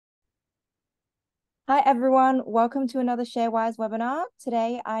Hi everyone, welcome to another ShareWise webinar.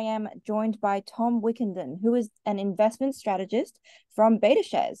 Today I am joined by Tom Wickenden, who is an investment strategist from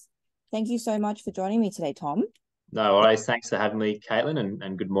Betashares. Thank you so much for joining me today, Tom. No worries. Thanks for having me, Caitlin,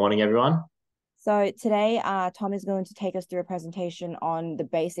 and good morning, everyone. So today Tom is going to take us through a presentation on the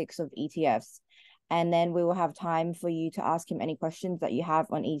basics of ETFs. And then we will have time for you to ask him any questions that you have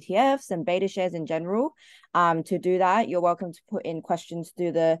on ETFs and Betashares in general. To do that, you're welcome to put in questions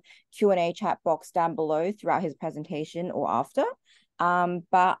through the Q&A chat box down below throughout his presentation or after.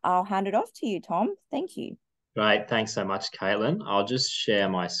 But I'll hand it off to you, Tom. Thank you. Great. Thanks so much, Caitlin. I'll just share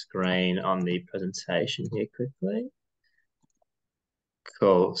my screen on the presentation here quickly.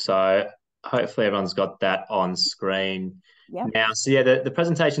 Cool. So hopefully everyone's got that on screen Yeah. now. So yeah, the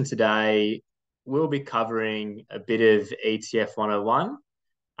presentation today will be covering a bit of ETF 101,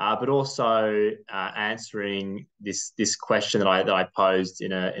 but also answering this question that I posed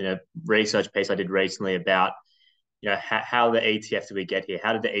in a research piece I did recently about how the ETF did we get here?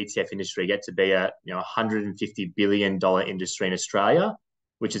 How did the ETF industry get to be a $150 billion industry in Australia,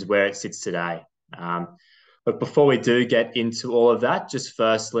 which is where it sits today? But before we do get into all of that, just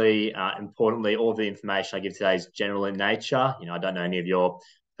firstly, importantly, all the information I give today is general in nature. I don't know any of your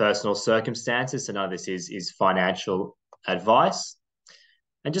personal circumstances, so none of this is financial advice.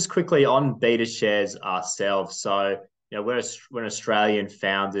 And just quickly on Betashares ourselves. So, we're an Australian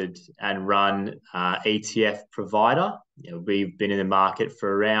founded and run ETF provider. We've been in the market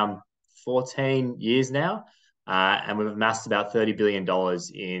for around 14 years now, and we've amassed about $30 billion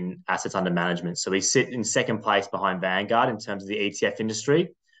in assets under management. So we sit in second place behind Vanguard in terms of the ETF industry.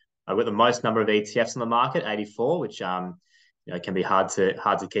 We've got the most number of ETFs on the market, 84, which can be hard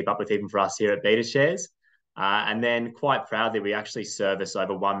to keep up with even for us here at Betashares. And then quite proudly, we actually service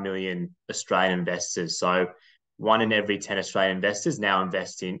over 1 million Australian investors. So 1 in every 10 Australian investors now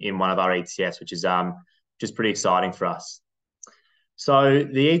invest in one of our ETFs, which is pretty exciting for us. So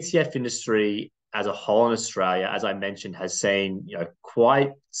the ETF industry as a whole in Australia, as I mentioned, has seen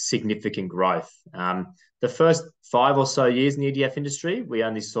quite significant growth. The first 5 or so years in the ETF industry, we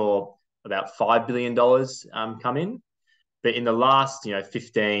only saw about $5 billion come in. But in the last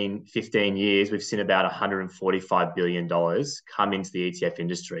 15 years, we've seen about $145 billion come into the ETF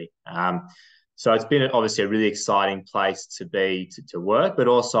industry. So it's been obviously a really exciting place to be to work, but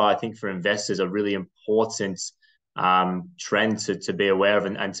also I think for investors a really important trend to be aware of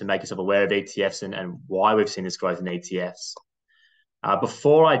and to make yourself aware of ETFs and why we've seen this growth in ETFs.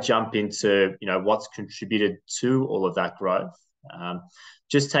 Before I jump into what's contributed to all of that growth,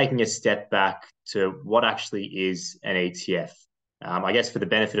 just taking a step back to what actually is an ETF. I guess for the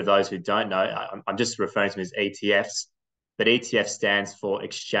benefit of those who don't know, I'm just referring to them as ETFs, but ETF stands for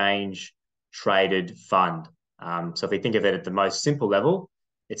Exchange Traded Fund. So if we think of it at the most simple level,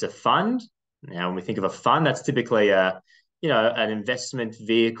 it's a fund. Now, when we think of a fund, that's typically an investment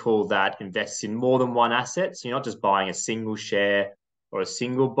vehicle that invests in more than one asset. So you're not just buying a single share or a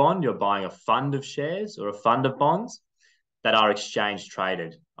single bond, you're buying a fund of shares or a fund of bonds that are exchange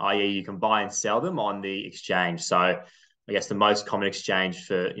traded, i.e. you can buy and sell them on the exchange. So I guess the most common exchange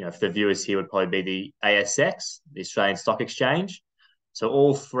for the viewers here would probably be the ASX, the Australian Stock Exchange. So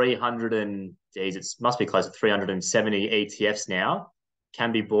all 300 and it must be close to 370 ETFs now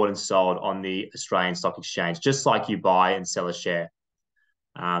can be bought and sold on the Australian Stock Exchange, just like you buy and sell a share.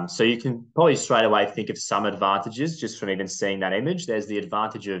 So you can probably straight away think of some advantages just from even seeing that image. There's the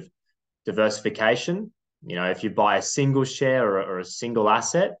advantage of diversification. If you buy a single share or a single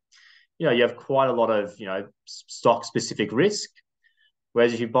asset, you have quite a lot of, stock specific risk.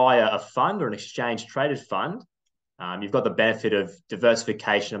 Whereas if you buy a fund or an exchange traded fund, you've got the benefit of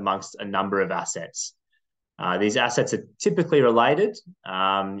diversification amongst a number of assets. These assets are typically related.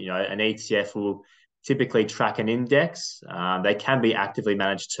 An ETF will typically track an index. They can be actively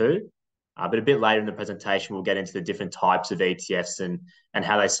managed too. But a bit later in the presentation, we'll get into the different types of ETFs and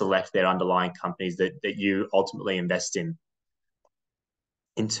how they select their underlying companies that you ultimately invest in.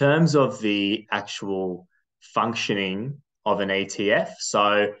 In terms of the actual functioning of an ETF,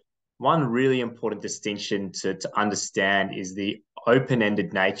 so one really important distinction to understand is the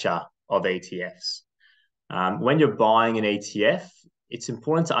open-ended nature of ETFs. When you're buying an ETF, it's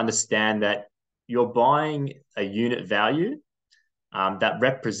important to understand that you're buying a unit value that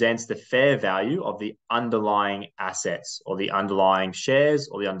represents the fair value of the underlying assets or the underlying shares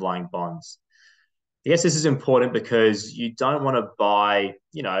or the underlying bonds. I guess this is important because you don't want to buy,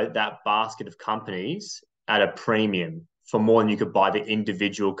 that basket of companies at a premium for more than you could buy the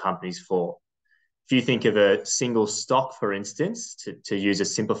individual companies for. If you think of a single stock, for instance, to use a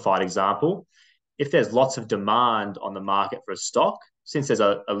simplified example, if there's lots of demand on the market for a stock, since there's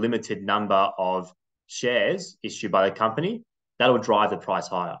a limited number of shares issued by the company, that'll drive the price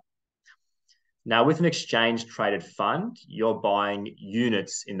higher. Now, with an exchange-traded fund, you're buying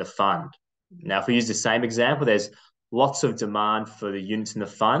units in the fund. Now, if we use the same example, there's lots of demand for the units in the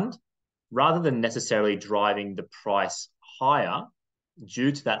fund. Rather than necessarily driving the price higher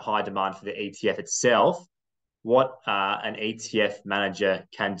due to that high demand for the ETF itself, what an ETF manager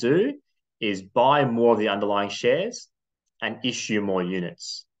can do is buy more of the underlying shares and issue more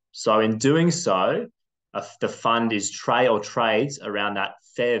units. So in doing so, the fund is trades around that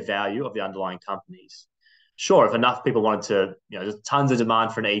fair value of the underlying companies. Sure, if enough people wanted to, there's tons of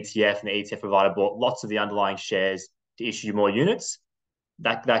demand for an ETF and the ETF provider bought lots of the underlying shares to issue more units,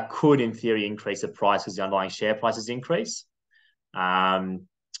 that could, in theory, increase the price as the underlying share prices increase.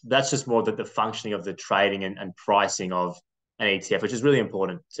 That's just more the functioning of the trading and pricing of an ETF, which is really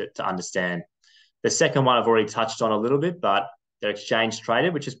important to understand. The second one I've already touched on a little bit, but they're exchange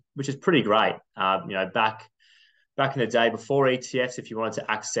traded, which is pretty great. Back in the day before ETFs, if you wanted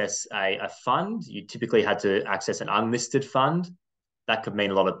to access a fund, you typically had to access an unlisted fund. That could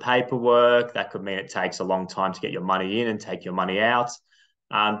mean a lot of paperwork. That could mean it takes a long time to get your money in and take your money out.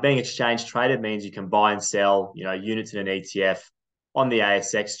 Being exchange traded means you can buy and sell, units in an ETF on the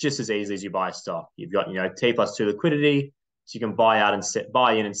ASX just as easily as you buy a stock. You've got, T+2 liquidity, so you can buy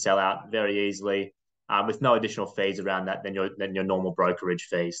in and sell out very easily, with no additional fees around that than your normal brokerage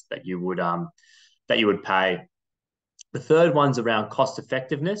fees that you would pay. The third one's around cost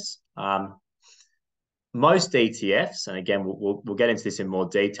effectiveness. Most ETFs, and again we'll get into this in more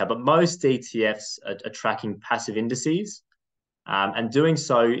detail, but most ETFs are tracking passive indices, and doing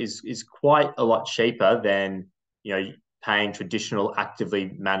so is quite a lot cheaper than paying traditional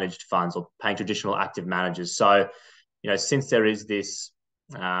actively managed funds or paying traditional active managers. So, since there is this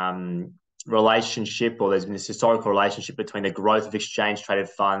relationship, or there's been this historical relationship between the growth of exchange traded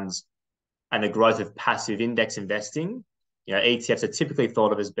funds and the growth of passive index investing, ETFs are typically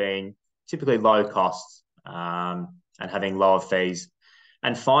thought of as being typically low costs and having lower fees.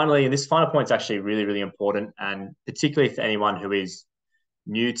 And finally, and this final point is actually really, really important, and particularly for anyone who is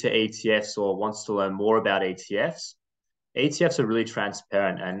new to ETFs or wants to learn more about ETFs, ETFs are really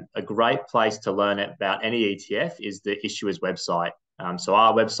transparent, and a great place to learn about any ETF is the issuer's website. So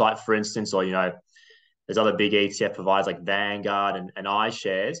our website, for instance, or, there's other big ETF providers like Vanguard and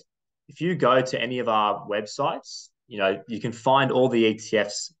iShares. If you go to any of our websites, you can find all the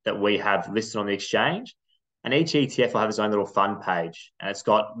ETFs that we have listed on the exchange, and each ETF will have its own little fund page, and it's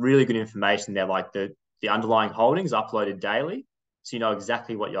got really good information there, like the underlying holdings uploaded daily, so you know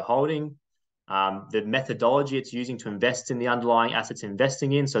exactly what you're holding. The methodology it's using to invest in the underlying assets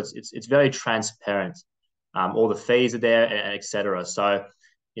investing in. So it's very transparent. All the fees are there, and et cetera. So,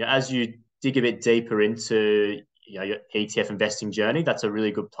 as you dig a bit deeper into your ETF investing journey, that's a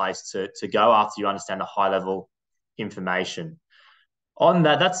really good place to go after you understand the high level information. On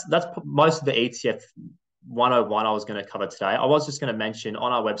that, that's most of the ETF 101 I was going to cover today. I was just going to mention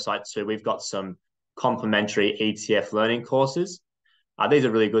on our website too, we've got some complimentary ETF learning courses. These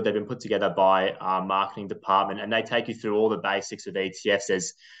are really good. They've been put together by our marketing department, and they take you through all the basics of ETFs.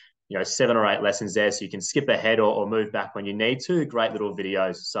 There's 7 or 8 lessons there, so you can skip ahead or move back when you need to. Great little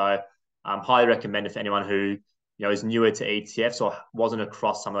videos. So highly recommend if anyone who is newer to ETFs or wasn't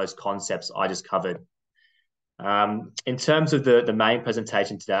across some of those concepts I just covered. In terms of the main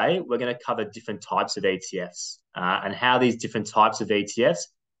presentation today, we're going to cover different types of ETFs and how these different types of ETFs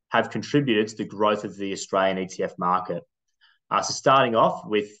have contributed to the growth of the Australian ETF market. So starting off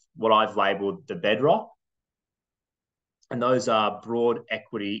with what I've labelled the bedrock, and those are broad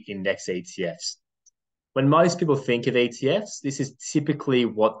equity index ETFs. When most people think of ETFs, this is typically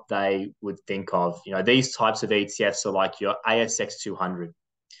what they would think of. These types of ETFs are like your ASX 200.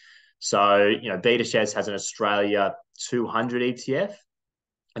 So, Betashares has an Australia 200 ETF,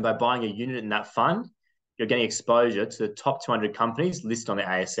 and by buying a unit in that fund, you're getting exposure to the top 200 companies listed on the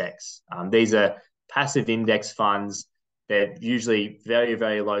ASX. These are passive index funds. They're usually very,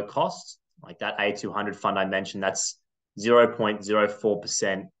 very low cost. Like that A200 fund I mentioned, that's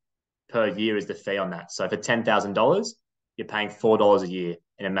 0.04% per year is the fee on that. So for $10,000, you're paying $4 a year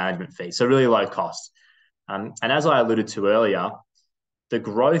in a management fee. So really low cost. And as I alluded to earlier, the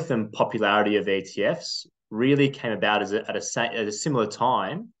growth and popularity of ETFs really came about at a similar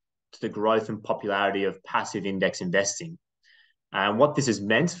time to the growth and popularity of passive index investing. And what this has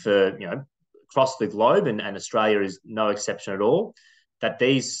meant for, across the globe, and Australia is no exception at all, that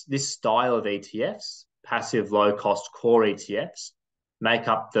this style of ETFs, passive low-cost core ETFs, make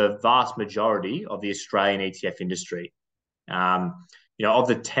up the vast majority of the Australian ETF industry. Of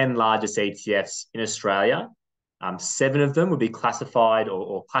the 10 largest ETFs in Australia, 7 of them would be classified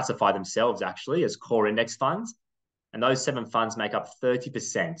or classify themselves actually as core index funds. And those 7 funds make up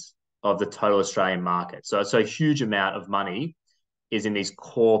 30% of the total Australian market. So a huge amount of money is in these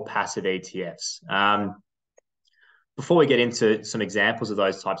core passive ETFs. Before we get into some examples of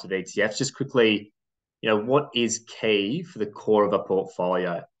those types of ETFs, just quickly, what is key for the core of a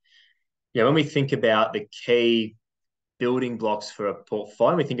portfolio? When we think about the key building blocks for a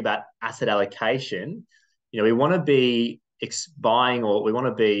portfolio, we think about asset allocation, we want to be buying, or we want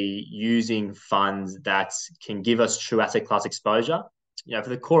to be using funds that can give us true asset class exposure. For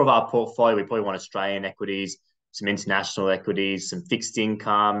the core of our portfolio, we probably want Australian equities, some international equities, some fixed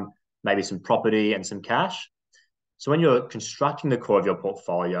income, maybe some property and some cash. So when you're constructing the core of your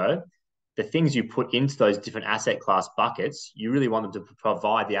portfolio, the things you put into those different asset class buckets, you really want them to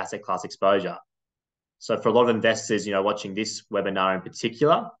provide the asset class exposure. So for a lot of investors, watching this webinar in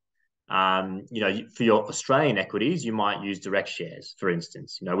particular, for your Australian equities, you might use direct shares, for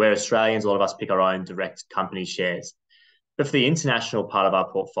instance. We're Australians, a lot of us pick our own direct company shares. But for the international part of our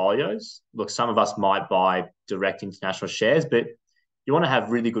portfolios, look, some of us might buy direct international shares, but you want to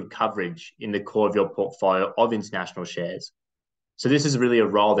have really good coverage in the core of your portfolio of international shares. So this is really a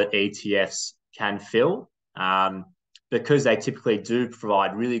role that ETFs can fill, because they typically do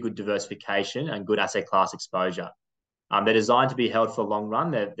provide really good diversification and good asset class exposure. They're designed to be held for the long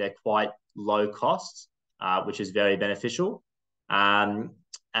run. They're quite low cost, which is very beneficial.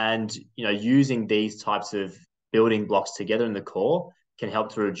 And using these types of building blocks together in the core can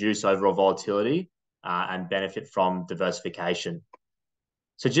help to reduce overall volatility and benefit from diversification.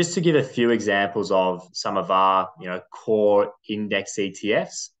 So just to give a few examples of some of our core index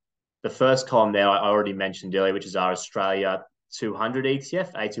ETFs, the first column there I already mentioned earlier, which is our Australia 200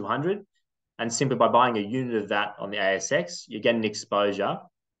 ETF, A200. And simply by buying a unit of that on the ASX, you're getting exposure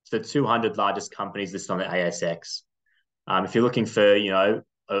to the 200 largest companies listed on the ASX. If you're looking for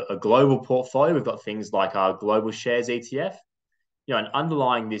a global portfolio, we've got things like our global shares ETF. And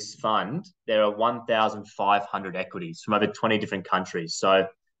underlying this fund, there are 1,500 equities from over 20 different countries. So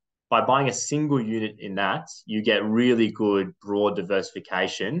by buying a single unit in that, you get really good broad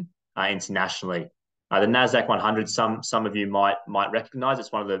diversification internationally. The NASDAQ 100, some of you might recognize.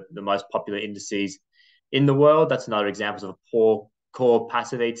 It's one of the most popular indices in the world. That's another example of a core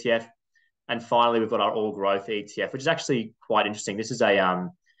passive ETF. And finally, we've got our all growth ETF, which is actually quite interesting. This is an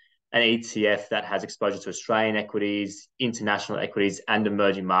ETF that has exposure to Australian equities, international equities, and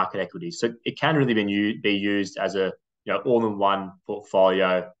emerging market equities. So it can really be used as a all-in-one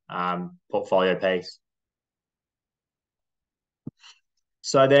portfolio piece.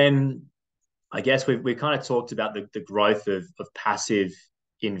 So then, I guess we've kind of talked about the growth of passive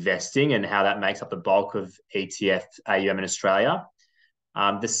investing and how that makes up the bulk of ETF AUM in Australia.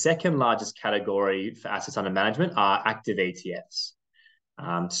 The second largest category for assets under management are active ETFs.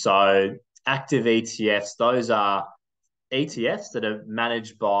 So active ETFs, those are ETFs that are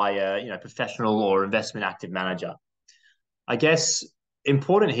managed by a professional or investment active manager. I guess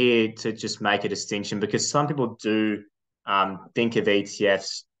important here to just make a distinction, because some people do think of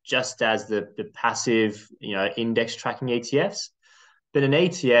ETFs just as the passive, index tracking ETFs. But an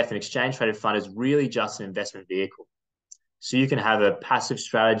ETF, an exchange traded fund, is really just an investment vehicle. So you can have a passive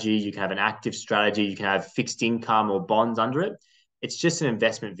strategy, you can have an active strategy, you can have fixed income or bonds under it. It's just an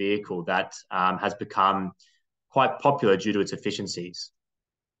investment vehicle that has become quite popular due to its efficiencies.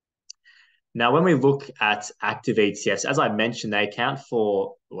 Now, when we look at active ETFs, as I mentioned, they account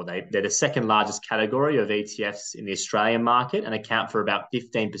for, they're the second largest category of ETFs in the Australian market and account for about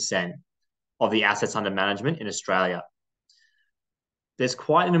 15% of the assets under management in Australia. There's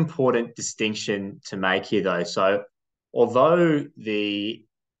quite an important distinction to make here, though. So although the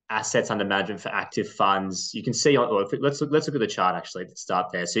assets under management for active funds, you can see, let's look at the chart actually to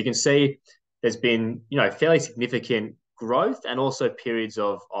start there. So you can see there's been, fairly significant growth and also periods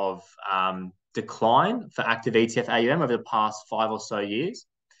of decline for active ETF AUM over the past 5 or so years.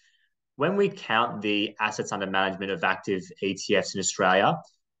 When we count the assets under management of active ETFs in Australia,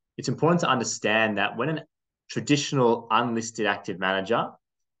 it's important to understand that when a traditional unlisted active manager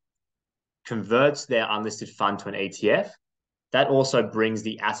converts their unlisted fund to an ETF, that also brings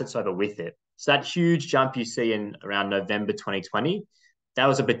the assets over with it. So that huge jump you see in around November 2020, that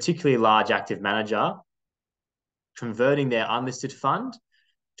was a particularly large active manager converting their unlisted fund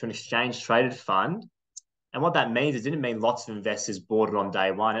to an exchange traded fund. And what that means is it didn't mean lots of investors bought it on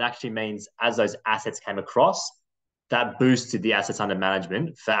day one. It actually means as those assets came across, that boosted the assets under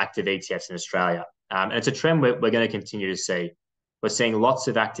management for active ETFs in Australia. And it's a trend we're going to continue to see. We're seeing lots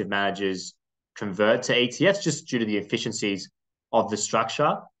of active managers convert to ETFs just due to the efficiencies of the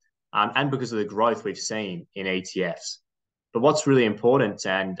structure. and because of the growth we've seen in ETFs. But what's really important,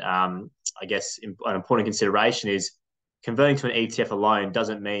 and I guess an important consideration, is converting to an ETF alone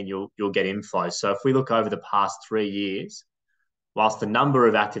doesn't mean you'll get inflows. So if we look over the past 3 years, whilst the number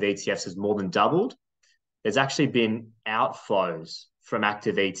of active ETFs has more than doubled, there's actually been outflows from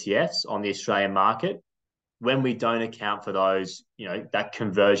active ETFs on the Australian market when we don't account for those, that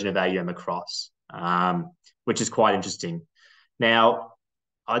conversion of AUM across, which is quite interesting. Now,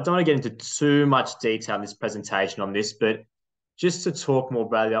 I don't want to get into too much detail in this presentation on this, but just to talk more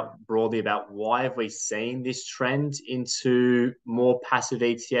broadly about why have we seen this trend into more passive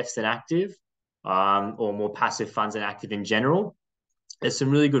ETFs than active, or more passive funds than active in general. There's some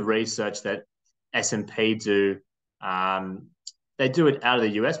really good research that S&P do. They do it out of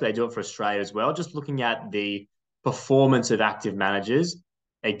the US, but they do it for Australia as well. Just looking at the performance of active managers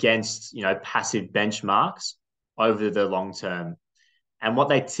against, passive benchmarks over the long term. And what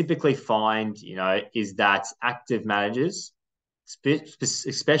they typically find, is that active managers,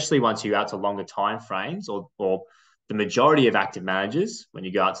 especially once you go out to longer time frames, or the majority of active managers, when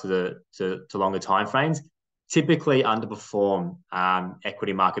you go out to longer time frames, typically underperform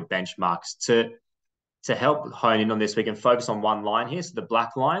equity market benchmarks. To help hone in on this, we can focus on one line here, so the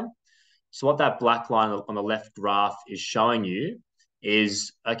black line. So what that black line on the left graph is showing you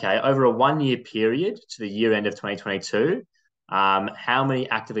is, okay, over a 1-year period to the year end of 2022, how many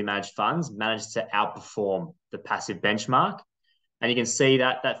actively managed funds managed to outperform the passive benchmark. And you can see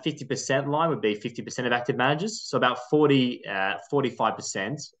that 50% line would be 50% of active managers. So about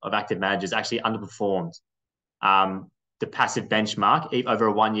 45% of active managers actually underperformed the passive benchmark over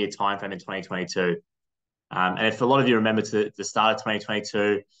a 1-year time frame in 2022. And if a lot of you remember to the start of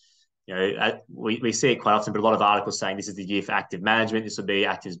 2022, we see it quite often, but a lot of articles saying this is the year for active management. This will be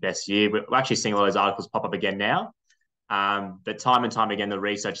active's best year. We're actually seeing a lot of those articles pop up again now. But time and time again, the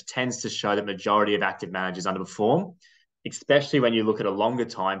research tends to show that majority of active managers underperform, especially when you look at a longer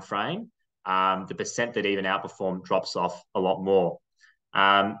time frame. The percent that even outperform drops off a lot more.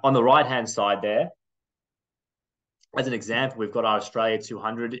 On the right-hand side there, as an example, we've got our Australia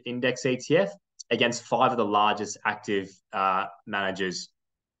 200 index ETF against 5 of the largest active managers,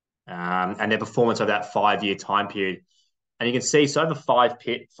 and their performance over that 5-year time period. And you can see, so over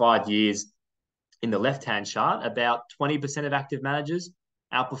 5 years in the left-hand chart, about 20% of active managers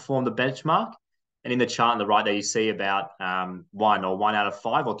outperform the benchmark. And in the chart on the right there, you see about 1 out of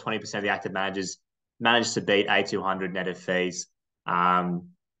 5, or 20% of the active managers managed to beat A200 net of fees. So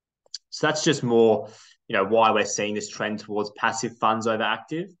that's just more, why we're seeing this trend towards passive funds over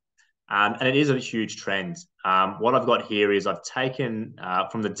active. And it is a huge trend. What I've got here is I've taken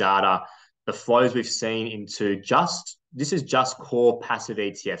from the data the flows we've seen into this is just core passive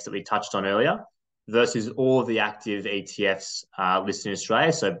ETFs that we touched on earlier versus all of the active ETFs listed in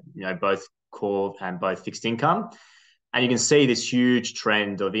Australia. So, both core and both fixed income. And you can see this huge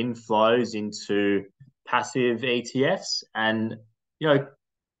trend of inflows into passive ETFs. And,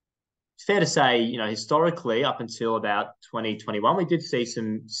 it's fair to say, historically, up until about 2021, we did see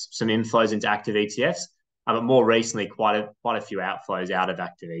some inflows into active ETFs, but more recently, quite a few outflows out of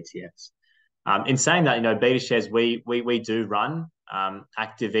active ETFs. In saying that, Betashares, we do run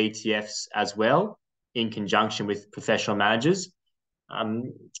active ETFs as well in conjunction with professional managers.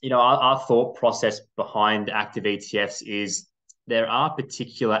 Our thought process behind active ETFs is there are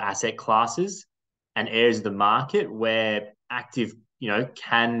particular asset classes and areas of the market where active,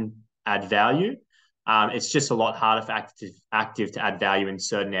 can add value. It's just a lot harder for active to add value in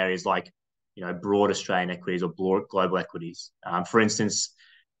certain areas like, broad Australian equities or global equities. For instance,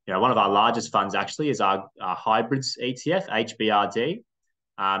 one of our largest funds actually is our hybrids ETF, HBRD.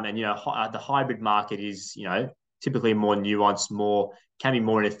 And, the hybrid market is, typically more nuanced, can be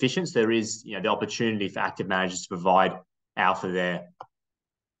more inefficient. So there is, the opportunity for active managers to provide alpha there.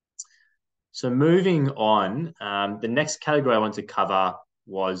 So moving on, the next category I want to cover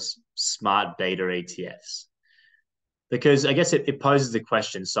was smart beta ETFs, because I guess it poses the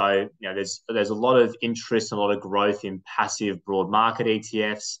question. So, there's a lot of interest and a lot of growth in passive broad market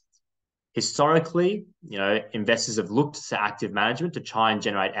ETFs. Historically, investors have looked to active management to try and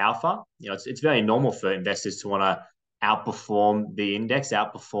generate alpha. It's very normal for investors to want to outperform the index,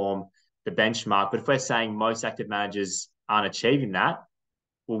 outperform the benchmark. But if we're saying most active managers aren't achieving that,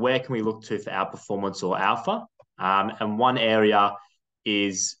 well, where can we look to for outperformance or alpha? And one area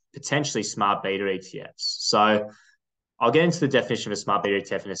is potentially smart beta ETFs. So I'll get into the definition of a smart beta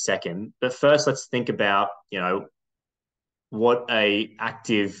ETF in a second. But first, let's think about, what a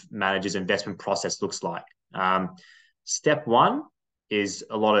active manager's investment process looks like. Step one is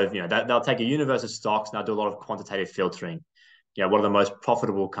a lot of, they'll take a universe of stocks and they'll do a lot of quantitative filtering. what are the most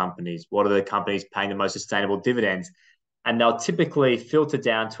profitable companies? What are the companies paying the most sustainable dividends? And they'll typically filter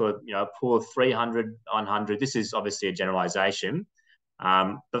down to a pool of 300, 100. This is obviously a generalization.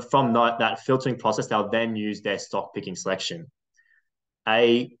 But from that filtering process, they'll then use their stock picking selection.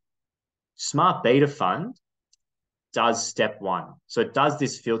 A smart beta fund does step one. So it does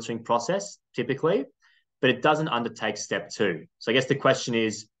this filtering process typically, but it doesn't undertake step two. So I guess the question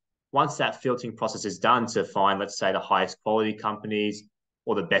is, once that filtering process is done to find, let's say, the highest quality companies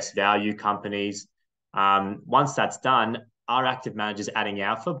or the best value companies, once that's done, are active managers adding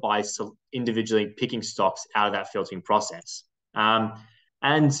alpha by individually picking stocks out of that filtering process?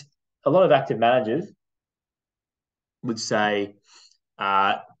 And a lot of active managers would say,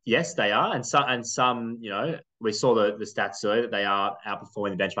 yes, they are, and some, we saw the stats earlier that they are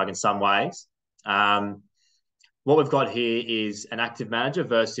outperforming the benchmark in some ways. What we've got here is an active manager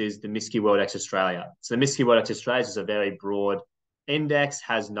versus the MSCI World X Australia. So the MSCI World X Australia is a very broad index,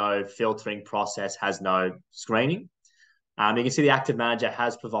 has no filtering process, has no screening. You can see the active manager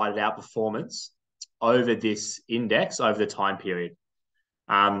has provided outperformance over this index over the time period.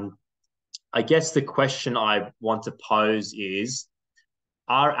 I guess the question I want to pose is,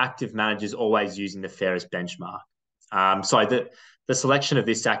 are active managers always using the fairest benchmark? The selection of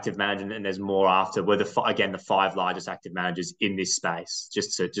this active manager, and there's more after, were the 5 largest active managers in this space,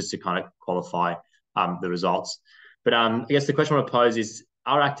 just to kind of qualify the results. But I guess the question I want to pose is,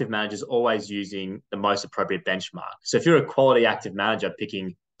 are active managers always using the most appropriate benchmark? So if you're a quality active manager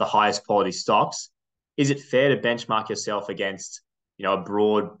picking the highest quality stocks, is it fair to benchmark yourself against a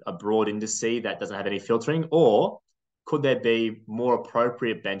broad indice that doesn't have any filtering, or could there be more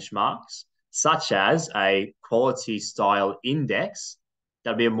appropriate benchmarks, such as a quality style index,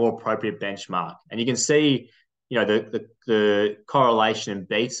 that would be a more appropriate benchmark? And you can see, the correlation in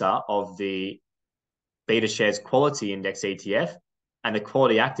beta of the Betashares Quality Index ETF and the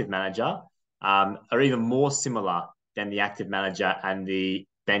Quality Active Manager are even more similar than the active manager and the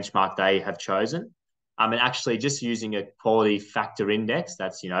benchmark they have chosen. And actually, just using a quality factor index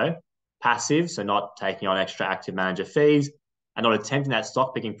that's passive, so not taking on extra active manager fees and not attempting that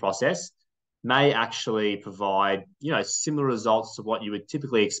stock picking process, may actually provide similar results to what you would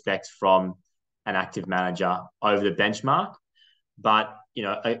typically expect from an active manager over the benchmark. But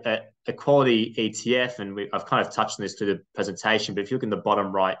a quality ETF, and I've kind of touched on this through the presentation, but if you look in the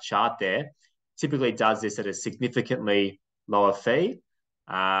bottom right chart there, typically does this at a significantly lower fee.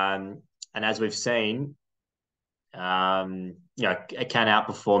 And as we've seen, it can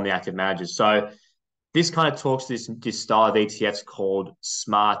outperform the active managers. So this kind of talks to this style of ETFs called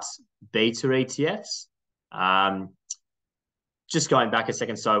smart beta ETFs. Just going back a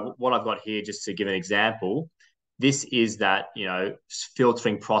second, so what I've got here, just to give an example, this is that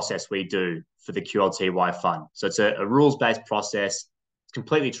filtering process we do for the QLTY fund. So it's a rules-based process. It's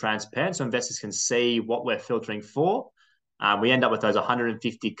completely transparent, so investors can see what we're filtering for. We end up with those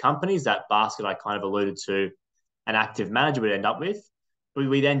 150 companies, that basket I kind of alluded to, an active manager would end up with.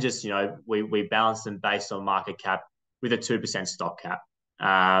 We then just, we balance them based on market cap with a 2% stock cap.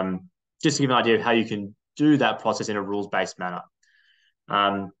 Just to give an idea of how you can do that process in a rules-based manner.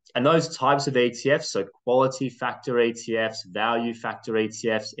 And those types of ETFs, so quality factor ETFs, value factor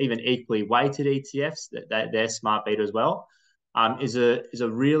ETFs, even equally weighted ETFs, they're smart beta as well, is a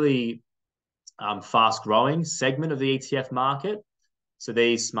really fast-growing segment of the ETF market. So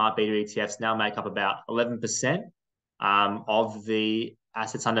these smart beta ETFs now make up about 11% of the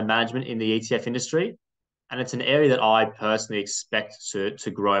assets under management in the ETF industry. And it's an area that I personally expect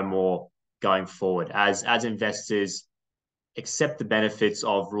to grow more going forward as investors accept the benefits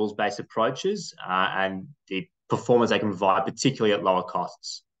of rules-based approaches and the performance they can provide, particularly at lower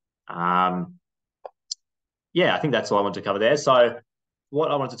costs. I think that's all I want to cover there. So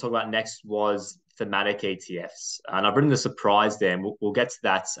what I wanted to talk about next was thematic ETFs. And I've written the surprise there, and we'll get to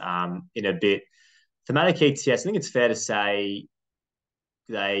that in a bit. Thematic ETFs, I think it's fair to say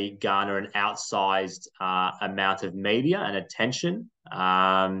they garner an outsized amount of media and attention.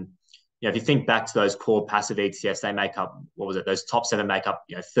 If you think back to those core passive ETFs, they make up, those top 7 make up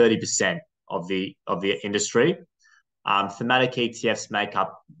 30% of the industry. Thematic ETFs make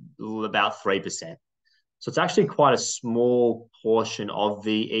up about 3%. So it's actually quite a small portion of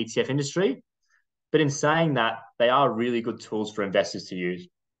the ETF industry. But in saying that, they are really good tools for investors to use.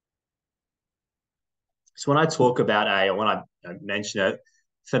 So when I talk about when I mention a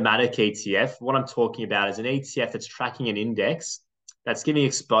thematic ETF, what I'm talking about is an ETF that's tracking an index that's giving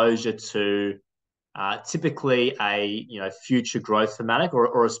exposure to typically a future growth thematic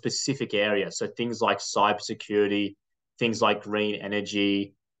or a specific area. So things like cybersecurity, things like green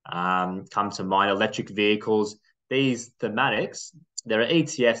energy come to mind, electric vehicles. these thematics, there are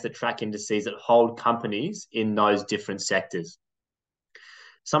ETFs that track indices that hold companies in those different sectors.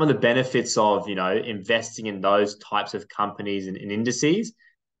 Some of the benefits of, investing in those types of companies and indices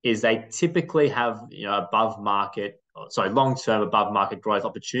is they typically have, long-term above market growth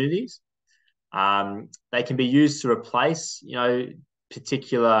opportunities. They can be used to replace,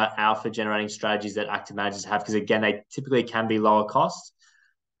 particular alpha generating strategies that active managers have, because again, they typically can be lower cost.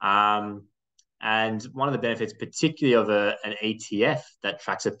 And one of the benefits, particularly of an ETF that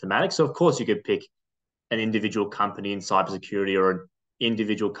tracks a thematic. So of course you could pick an individual company in cybersecurity or an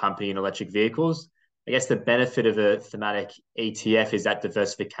individual company in electric vehicles. I guess the benefit of a thematic ETF is that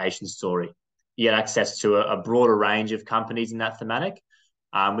diversification story. You get access to a broader range of companies in that thematic,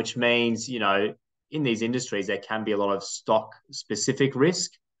 which means, in these industries, there can be a lot of stock specific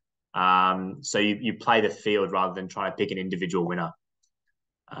risk. So you play the field rather than trying to pick an individual winner.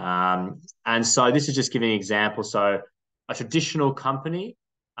 And so this is just giving an example. So a traditional company,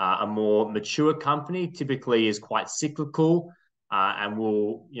 a more mature company, typically is quite cyclical and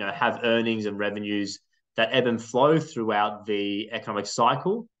will have earnings and revenues that ebb and flow throughout the economic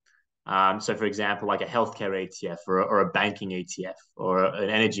cycle. So, for example, like a healthcare ETF or a banking ETF or an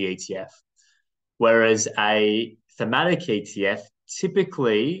energy ETF. Whereas a thematic ETF,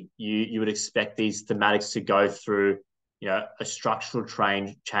 typically you would expect these thematics to go through a structural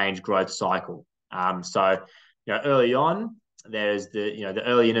change growth cycle. So early on, there's the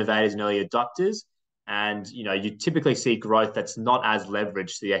early innovators and early adopters, and you typically see growth that's not as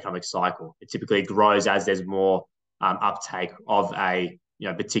leveraged to the economic cycle. It typically grows as there's more uptake of a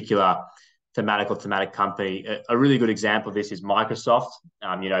particular thematic company. A really good example of this is Microsoft.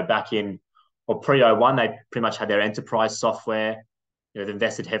 Back in pre-01, they pretty much had their enterprise software. They've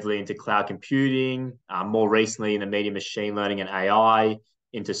invested heavily into cloud computing, more recently in the media, machine learning and AI,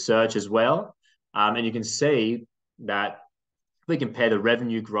 into search as well. And you can see that if we compare the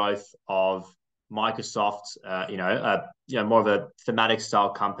revenue growth of Microsoft, more of a thematic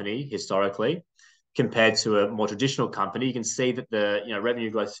style company historically, compared to a more traditional company, you can see that the revenue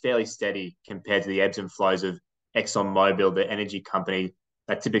growth is fairly steady compared to the ebbs and flows of ExxonMobil, the energy company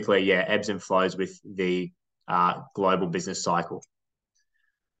that typically ebbs and flows with the global business cycle.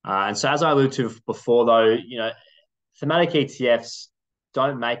 And so, as I alluded to before, though, thematic ETFs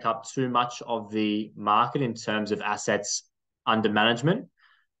don't make up too much of the market in terms of assets under management,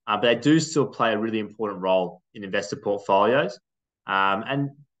 but they do still play a really important role in investor portfolios.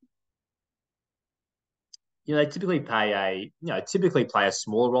 And they typically play a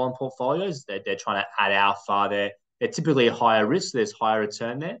smaller role in portfolios. They're trying to add alpha. They're typically a higher risk. So there's higher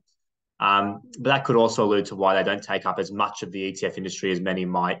return there. But that could also allude to why they don't take up as much of the ETF industry as many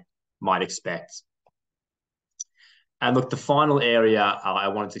might expect. And look, the final area I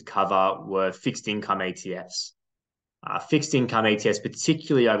wanted to cover were fixed income ETFs. Fixed income ETFs,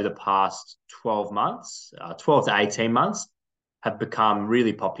 particularly over the past 12 to 18 months, have become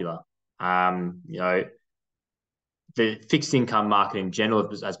really popular. The fixed income market in general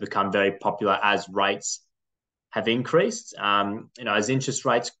has become very popular as rates have increased. As interest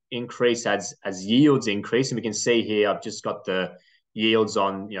rates increase, as yields increase, and we can see here, I've just got the yields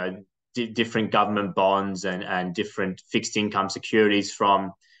on different government bonds and different fixed income securities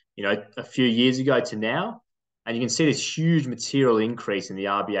from a few years ago to now, and you can see this huge material increase in the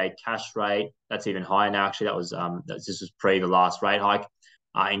RBA cash rate. That's even higher now. Actually, this was pre the last rate hike.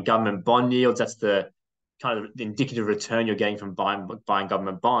 In government bond yields, that's the kind of the indicative return you're getting from buying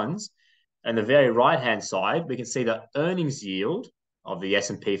government bonds. And the very right-hand side, we can see the earnings yield of the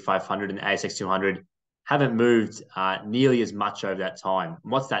S&P 500 and ASX 200 haven't moved nearly as much over that time.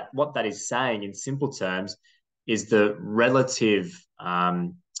 And what that is saying in simple terms is the relative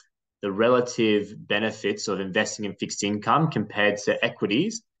benefits of investing in fixed income compared to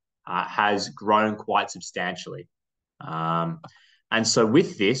equities has grown quite substantially. And so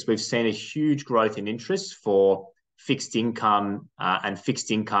with this, we've seen a huge growth in interest for fixed income and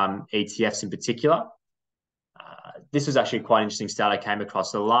fixed income ETFs in particular. This was actually quite an interesting stat I came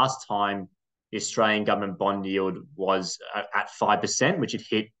across. The last time the Australian government bond yield was at 5%, which it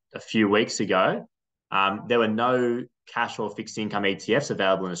hit a few weeks ago, there were no cash or fixed income ETFs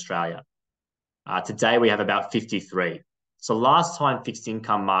available in Australia. Today, we have about 53. So last time fixed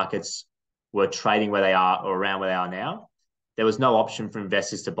income markets were trading where they are or around where they are now, there was no option for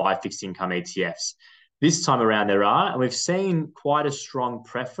investors to buy fixed income ETFs. This time around there are, and we've seen quite a strong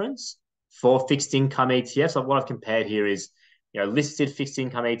preference for fixed income ETFs. What I've compared here is listed fixed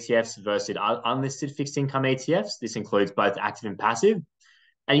income ETFs versus unlisted fixed income ETFs. This includes both active and passive.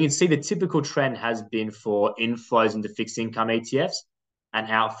 And you can see the typical trend has been for inflows into fixed income ETFs and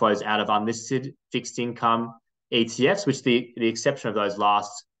outflows out of unlisted fixed income ETFs, which the exception of those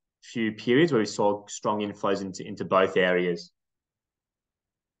last few periods where we saw strong inflows into both areas.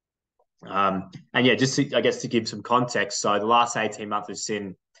 And yeah, just to, I guess to give some context, so the last 18 months we've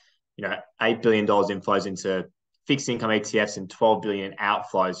seen, $8 billion inflows into fixed income ETFs and 12 billion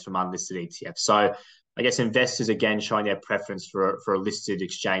outflows from unlisted ETFs. So I guess investors again showing their preference for a listed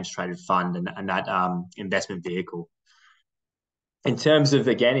exchange traded fund and that investment vehicle. In terms of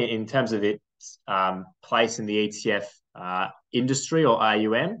its place in the ETF industry or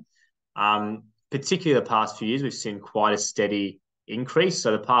AUM, particularly the past few years, we've seen quite a steady increase.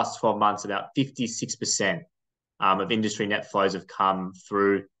 So the past 12 months, about 56% of industry net flows have come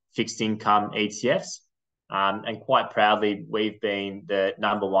through fixed income ETFs. And quite proudly, we've been the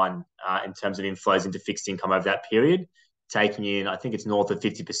number one in terms of inflows into fixed income over that period, taking in, I think it's north of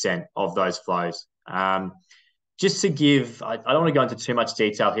 50% of those flows. Just to give, I don't want to go into too much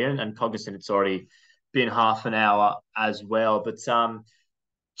detail here, and cognizant it's already been half an hour as well, but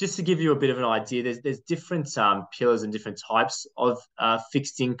just to give you a bit of an idea, there's different pillars and different types of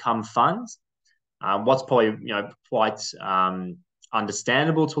fixed income funds. What's probably quite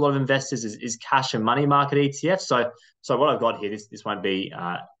understandable to a lot of investors is cash and money market ETFs. So what I've got here, this won't be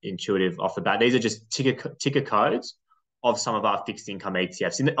intuitive off the bat. These are just ticker codes of some of our fixed income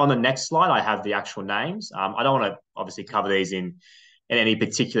ETFs. On the next slide, I have the actual names. I don't want to obviously cover these in any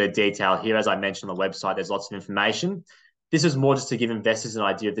particular detail here. As I mentioned on the website, there's lots of information. This is more just to give investors an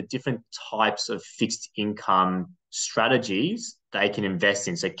idea of the different types of fixed income strategies they can invest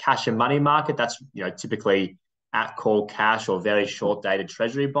in. So cash and money market, that's typically at call cash or very short dated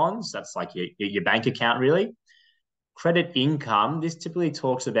treasury bonds. That's like your bank account, really. Credit income, this typically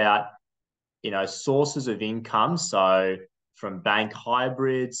talks about sources of income. So from bank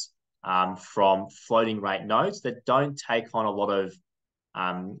hybrids, from floating rate notes that don't take on a lot of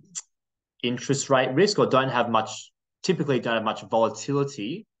interest rate risk or typically don't have much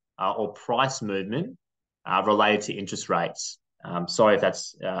volatility or price movement related to interest rates. Sorry if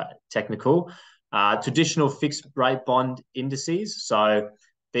that's technical. Traditional fixed rate bond indices. So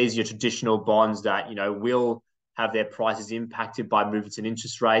these are your traditional bonds that will have their prices impacted by movements in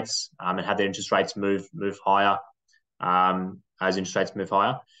interest rates and have their interest rates move higher as interest rates move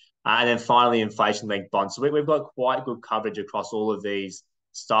higher. And then finally, inflation-linked bonds. So we've got quite good coverage across all of these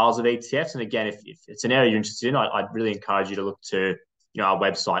styles of ETFs. And again, if it's an area you're interested in, I'd really encourage you to look to our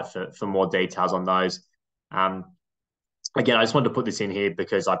website for more details on those. Again, I just wanted to put this in here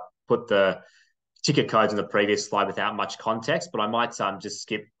because I put the ticket codes in the previous slide without much context, but I might just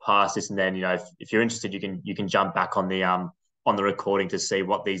skip past this, and then if you're interested, you can jump back on the recording to see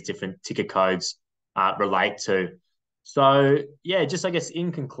what these different ticket codes relate to. So yeah, just I guess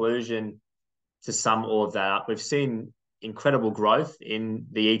in conclusion, to sum all of that up, we've seen incredible growth in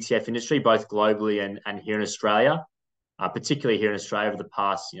the ETF industry, both globally and here in Australia, particularly here in Australia over the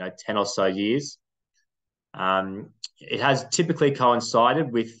past 10 or so years. It has typically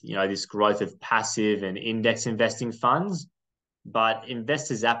coincided with this growth of passive and index investing funds, but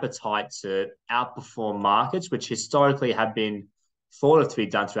investors' appetite to outperform markets, which historically have been thought of to be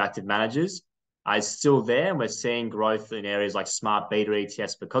done through active managers, is still there, and we're seeing growth in areas like smart beta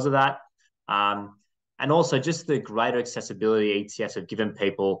ETFs because of that. And also just the greater accessibility ETFs have given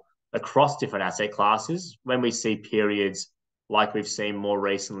people across different asset classes. When we see periods like we've seen more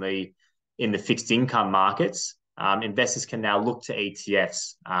recently in the fixed income markets, investors can now look to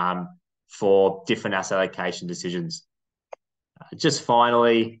ETFs for different asset allocation decisions. Just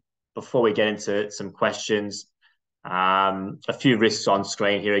finally, before we get into some questions, a few risks on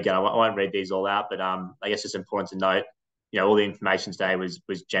screen here. Again, I won't read these all out, but I guess it's important to note, all the information today was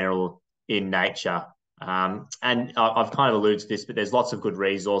general in nature. And I've kind of alluded to this, but there's lots of good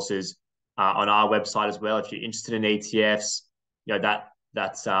resources on our website as well. If you're interested in ETFs,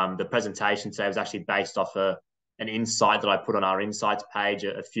 that's the presentation today was actually based off an insight that I put on our insights page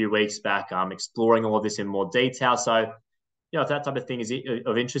a few weeks back, exploring all of this in more detail. So, if that type of thing is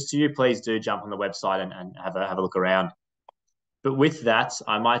of interest to you, please do jump on the website and have a look around. But with that,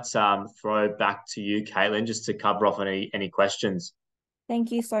 I might throw back to you, Caitlin, just to cover off any questions.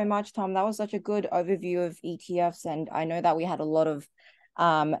 Thank you so much, Tom. That was such a good overview of ETFs, and I know that we had a lot of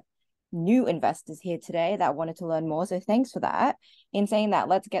new investors here today that wanted to learn more. So thanks for that. In saying that,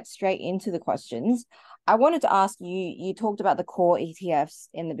 let's get straight into the questions. I wanted to ask you, you talked about the core ETFs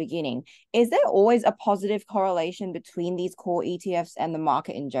in the beginning. Is there always a positive correlation between these core ETFs and the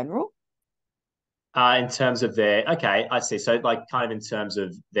market in general? In terms of okay, I see. So like kind of in terms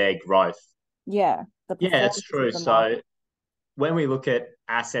of their growth. Yeah, the Yeah, it's performance true. of the market. So when we look at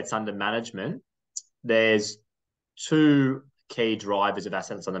assets under management, there's two key drivers of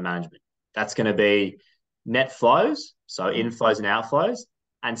assets under management. That's going to be net flows, so inflows and outflows,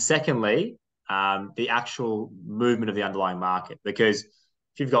 and secondly, the actual movement of the underlying market. Because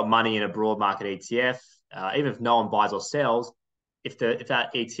if you've got money in a broad market ETF, even if no one buys or sells, if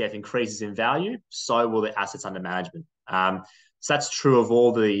that ETF increases in value, so will the assets under management. So that's true of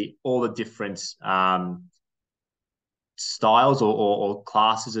all the different styles or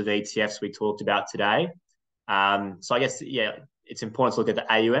classes of ETFs we talked about today. So I guess, yeah, it's important to look at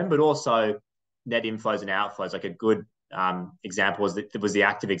the AUM, but also net inflows and outflows. Like a good example was the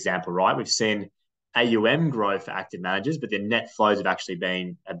active example, right? We've seen AUM grow for active managers, but their net flows have actually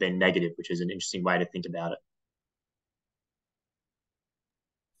been negative, which is an interesting way to think about it.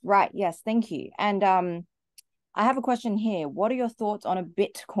 Right. Yes. Thank you. And I have a question here. What are your thoughts on a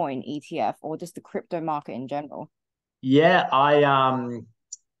Bitcoin ETF or just the crypto market in general? Yeah,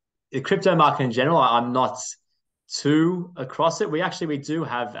 the crypto market in general, I'm not too across it. We do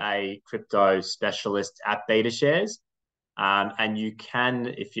have a crypto specialist at Betashares, and you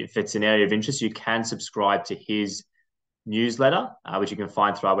can, if it's an area of interest, you can subscribe to his newsletter, which you can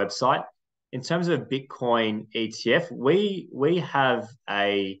find through our website. In terms of Bitcoin ETF, we have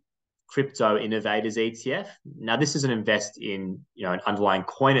a crypto innovators ETF. Now, this doesn't invest in an underlying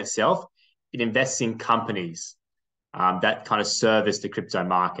coin itself. It invests in companies that kind of service the crypto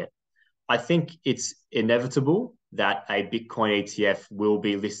market. I think it's inevitable that a Bitcoin ETF will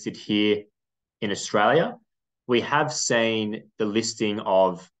be listed here in Australia. We have seen the listing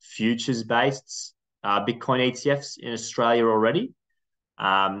of futures-based Bitcoin ETFs in Australia already,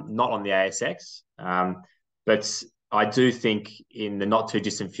 not on the ASX. But I do think in the not too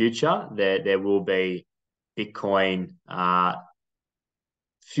distant future, there will be Bitcoin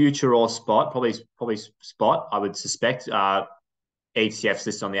future or spot, probably spot, I would suspect, ETFs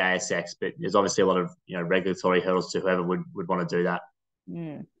listed on the ASX, but there's obviously a lot of regulatory hurdles to whoever would want to do that.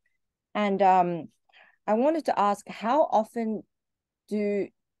 Mm. And I wanted to ask, how often do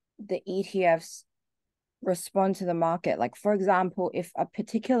the ETFs respond to the market? Like, for example, if a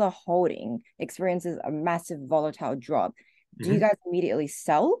particular holding experiences a massive volatile drop, do you guys immediately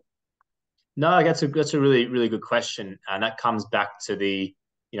sell? No, that's a really, really good question. And that comes back to the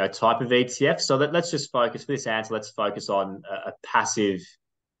type of ETF. So let's just focus for this answer. Let's focus on a passive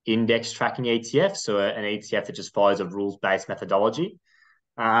index tracking ETF. So an ETF that just follows a rules-based methodology.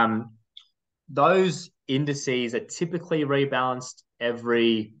 Those indices are typically rebalanced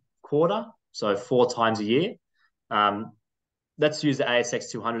every quarter, so 4 times a year. Let's use the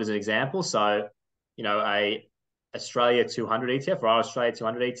ASX 200 as an example. So, a Australia 200 ETF or our Australia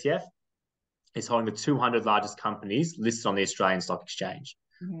 200 ETF is holding the 200 largest companies listed on the Australian Stock Exchange.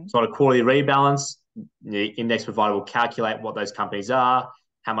 So on a quarterly rebalance, the index provider will calculate what those companies are,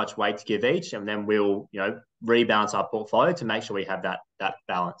 how much weight to give each, and then we'll rebalance our portfolio to make sure we have that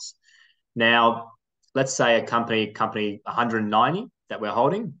balance. Now, let's say a company 190 that we're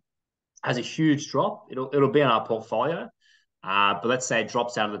holding has a huge drop. It'll be in our portfolio, but let's say it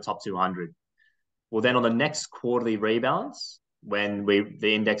drops out of the top 200. Well, then on the next quarterly rebalance, when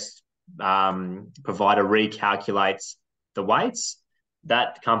the index provider recalculates the weights,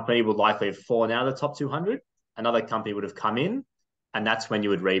 that company would likely have fallen out of the top 200. Another company would have come in, and that's when you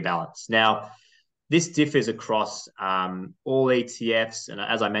would rebalance. Now, this differs across all ETFs. And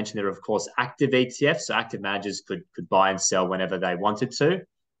as I mentioned, there are, of course, active ETFs. So active managers could buy and sell whenever they wanted to.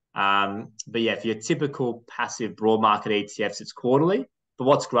 But yeah, for your typical passive broad market ETFs, it's quarterly. But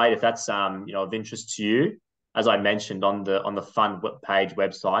what's great, if that's of interest to you, as I mentioned on the fund page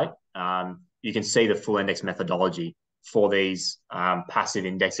website, you can see the full index methodology for these passive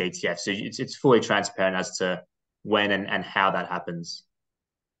index ETFs. So it's fully transparent as to when and how that happens.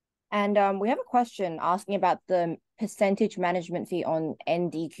 And we have a question asking about the percentage management fee on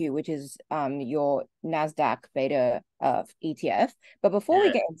NDQ, which is your NASDAQ beta ETF. But before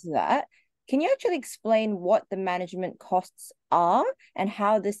we get into that, can you actually explain what the management costs are and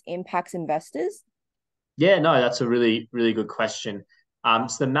how this impacts investors? Yeah, no, that's a really, really good question.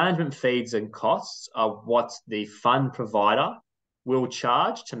 So the management fees and costs are what the fund provider will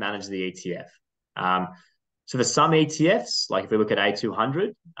charge to manage the ETF. So for some ETFs, like if we look at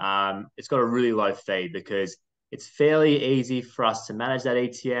A200, it's got a really low fee because it's fairly easy for us to manage that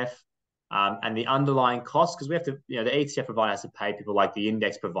ETF. And the underlying costs, because we have to, the ETF provider has to pay people like the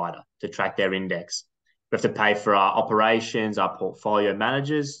index provider to track their index. We have to pay for our operations, our portfolio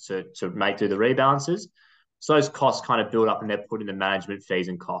managers to do the rebalances. So those costs kind of build up and they're put in the management fees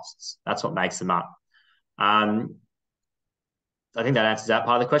and costs. That's what makes them up. I think that answers that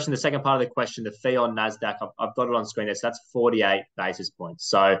part of the question. The second part of the question, the fee on NASDAQ, I've got it on screen there. So that's 48 basis points.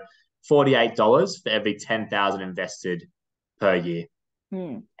 So $48 for every 10,000 invested per year.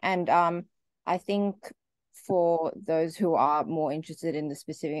 And I think for those who are more interested in the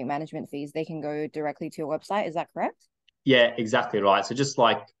specific management fees, they can go directly to your website. Is that correct? Yeah, exactly right. So just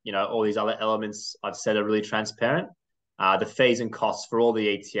like, all these other elements I've said are really transparent. The fees and costs for all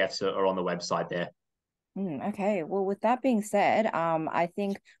the ETFs are on the website there. Okay. Well, with that being said, I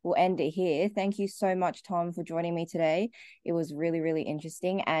think we'll end it here. Thank you so much, Tom, for joining me today. It was really, really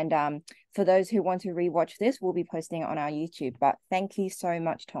interesting. And for those who want to rewatch this, we'll be posting it on our YouTube. But thank you so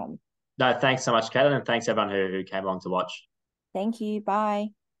much, Tom. No, thanks so much, Caitlin, and thanks everyone who came along to watch. Thank you. Bye.